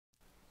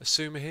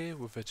Asuma here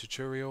with a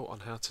tutorial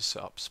on how to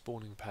set up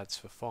spawning pads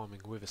for farming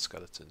wither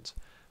skeletons.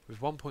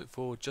 With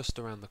 1.4 just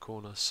around the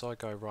corner,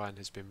 Saigo Ryan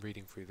has been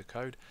reading through the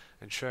code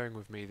and sharing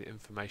with me the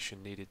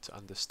information needed to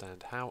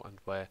understand how and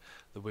where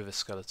the wither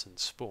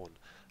skeletons spawn,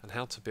 and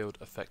how to build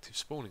effective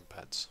spawning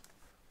pads.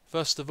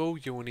 First of all,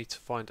 you will need to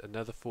find a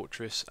nether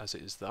fortress, as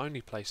it is the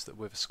only place that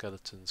wither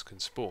skeletons can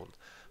spawn,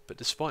 but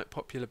despite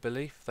popular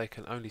belief they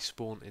can only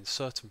spawn in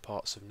certain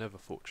parts of nether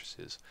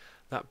fortresses,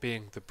 that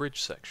being the bridge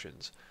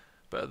sections.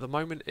 But at the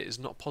moment it is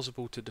not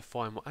possible to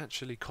define what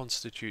actually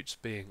constitutes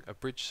being a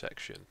bridge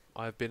section.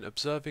 I have been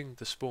observing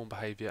the spawn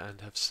behaviour and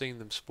have seen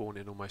them spawn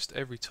in almost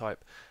every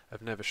type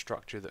of nether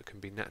structure that can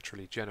be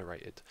naturally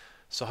generated.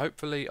 So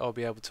hopefully I'll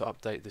be able to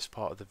update this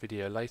part of the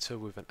video later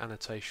with an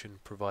annotation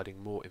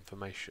providing more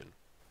information.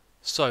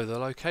 So the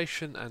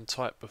location and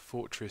type of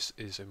fortress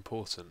is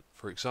important.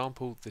 For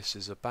example, this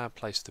is a bad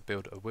place to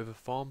build a wither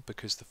farm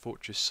because the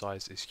fortress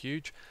size is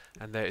huge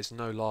and there is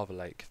no lava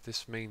lake.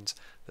 This means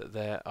that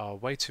there are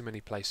way too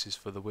many places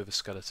for the wither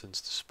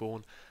skeletons to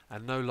spawn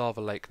and no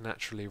lava lake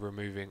naturally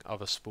removing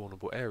other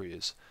spawnable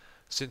areas.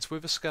 Since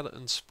wither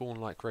skeletons spawn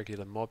like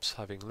regular mobs,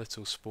 having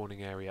little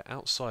spawning area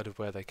outside of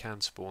where they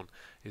can spawn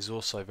is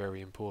also very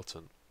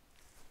important.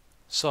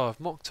 So I've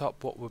mocked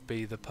up what would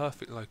be the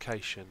perfect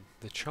location.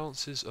 The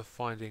chances of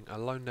finding a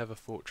lone nether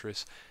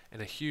fortress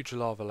in a huge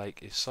lava lake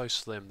is so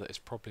slim that it's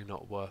probably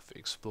not worth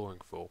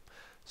exploring for.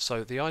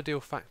 So the ideal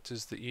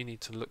factors that you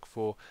need to look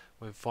for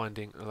when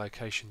finding a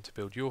location to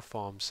build your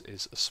farms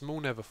is a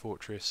small nether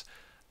fortress,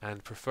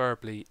 and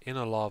preferably in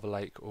a lava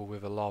lake or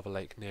with a lava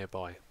lake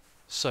nearby.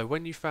 So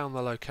when you found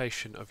the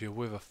location of your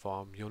wither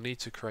farm, you'll need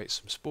to create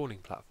some spawning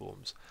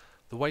platforms.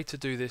 The way to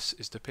do this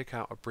is to pick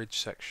out a bridge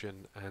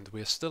section, and we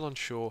are still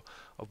unsure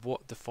of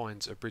what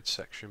defines a bridge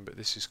section, but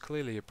this is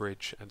clearly a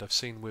bridge and I've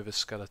seen wither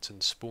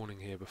skeletons spawning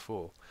here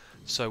before.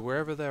 So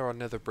wherever there are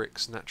nether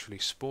bricks naturally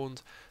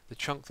spawned, the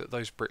chunk that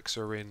those bricks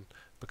are in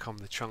become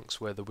the chunks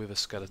where the wither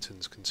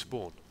skeletons can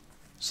spawn.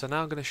 So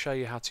now I'm going to show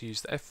you how to use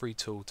the F3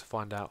 tool to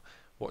find out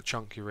what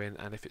chunk you're in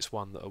and if it's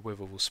one that a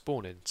wither will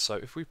spawn in. So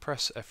if we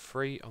press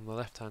F3 on the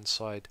left hand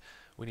side,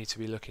 we need to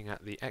be looking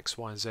at the X,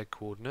 Y and Z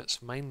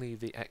coordinates, mainly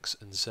the X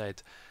and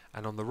Z,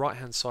 and on the right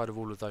hand side of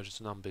all of those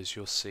numbers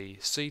you'll see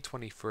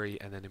C23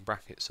 and then in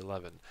brackets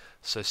 11.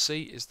 So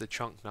C is the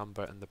chunk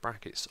number and the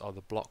brackets are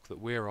the block that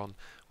we're on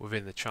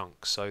within the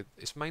chunk. So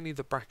it's mainly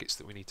the brackets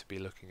that we need to be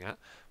looking at,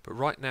 but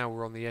right now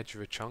we're on the edge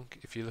of a chunk.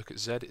 If you look at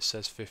Z it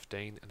says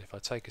 15, and if I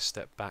take a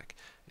step back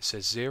it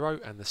says 0,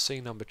 and the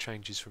C number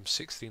changes from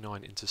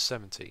 69 into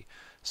 70.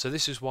 So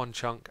this is one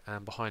chunk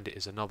and behind it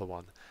is another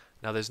one.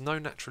 Now there's no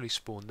naturally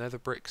spawned nether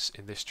bricks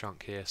in this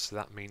chunk here, so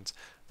that means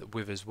that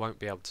withers won't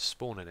be able to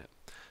spawn in it.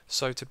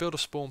 So to build a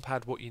spawn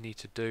pad, what you need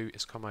to do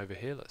is come over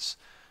here. Let's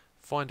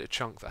find a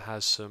chunk that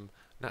has some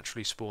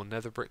naturally spawned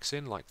nether bricks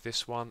in, like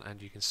this one,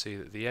 and you can see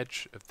that the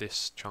edge of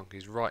this chunk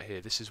is right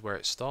here. This is where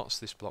it starts,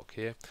 this block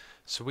here.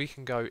 So we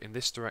can go in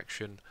this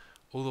direction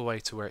all the way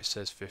to where it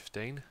says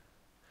 15.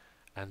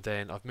 And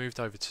then I've moved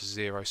over to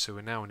 0, so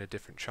we're now in a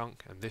different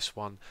chunk, and this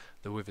one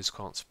the withers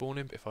can't spawn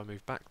in. But if I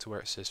move back to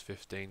where it says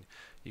 15,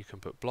 you can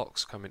put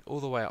blocks coming all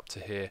the way up to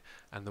here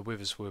and the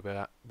withers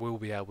will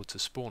be able to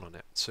spawn on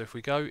it. So if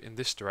we go in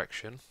this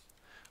direction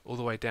all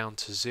the way down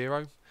to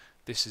 0,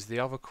 this is the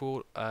other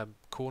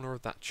corner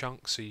of that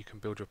chunk, so you can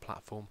build your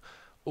platform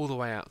all the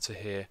way out to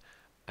here,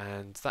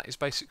 and that is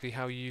basically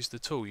how you use the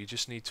tool. You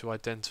just need to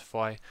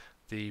identify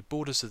the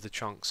borders of the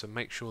chunks and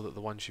make sure that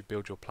the ones you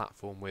build your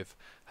platform with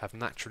have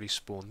naturally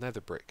spawned nether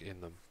brick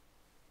in them.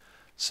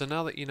 So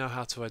now that you know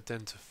how to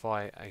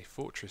identify a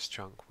fortress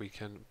chunk, we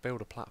can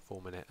build a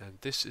platform in it, and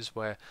this is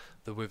where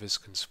the withers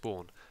can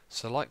spawn.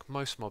 So like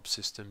most mob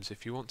systems,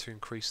 if you want to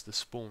increase the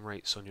spawn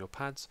rates on your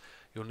pads,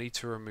 you'll need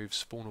to remove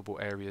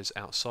spawnable areas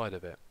outside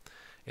of it.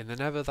 In the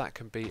nether that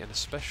can be an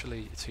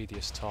especially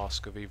tedious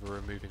task of either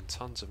removing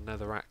tons of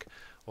netherrack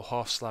or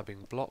half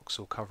slabbing blocks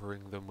or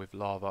covering them with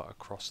lava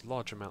across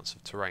large amounts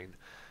of terrain.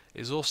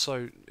 It is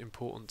also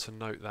important to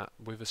note that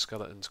wither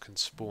skeletons can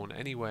spawn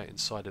anywhere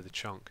inside of the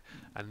chunk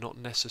and not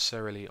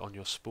necessarily on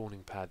your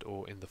spawning pad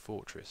or in the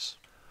fortress.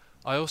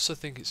 I also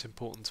think it's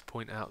important to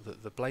point out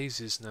that the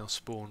blazes now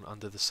spawn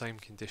under the same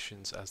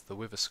conditions as the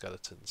wither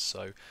skeletons,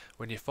 so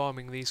when you're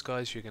farming these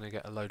guys you're going to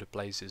get a load of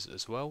blazes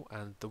as well,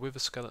 and the wither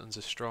skeletons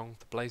are strong,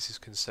 the blazes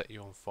can set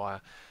you on fire,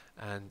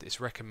 and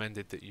it's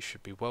recommended that you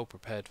should be well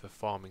prepared for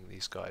farming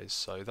these guys.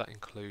 So that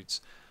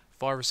includes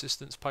fire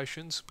resistance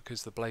potions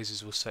because the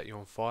blazes will set you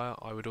on fire.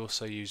 I would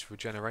also use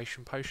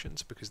regeneration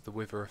potions because the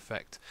wither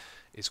effect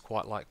is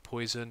quite like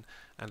poison,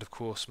 and of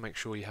course make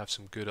sure you have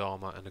some good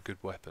armor and a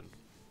good weapon.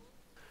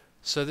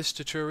 So this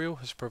tutorial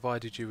has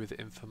provided you with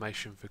the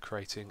information for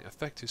creating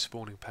effective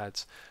spawning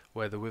pads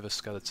where the wither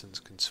skeletons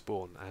can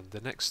spawn, and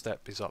the next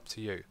step is up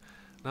to you.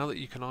 Now that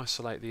you can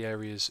isolate the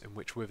areas in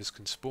which withers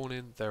can spawn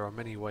in, there are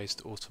many ways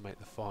to automate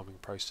the farming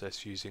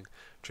process using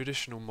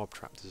traditional mob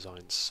trap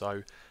designs.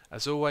 So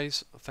as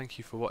always, thank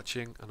you for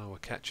watching and I will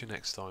catch you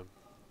next time.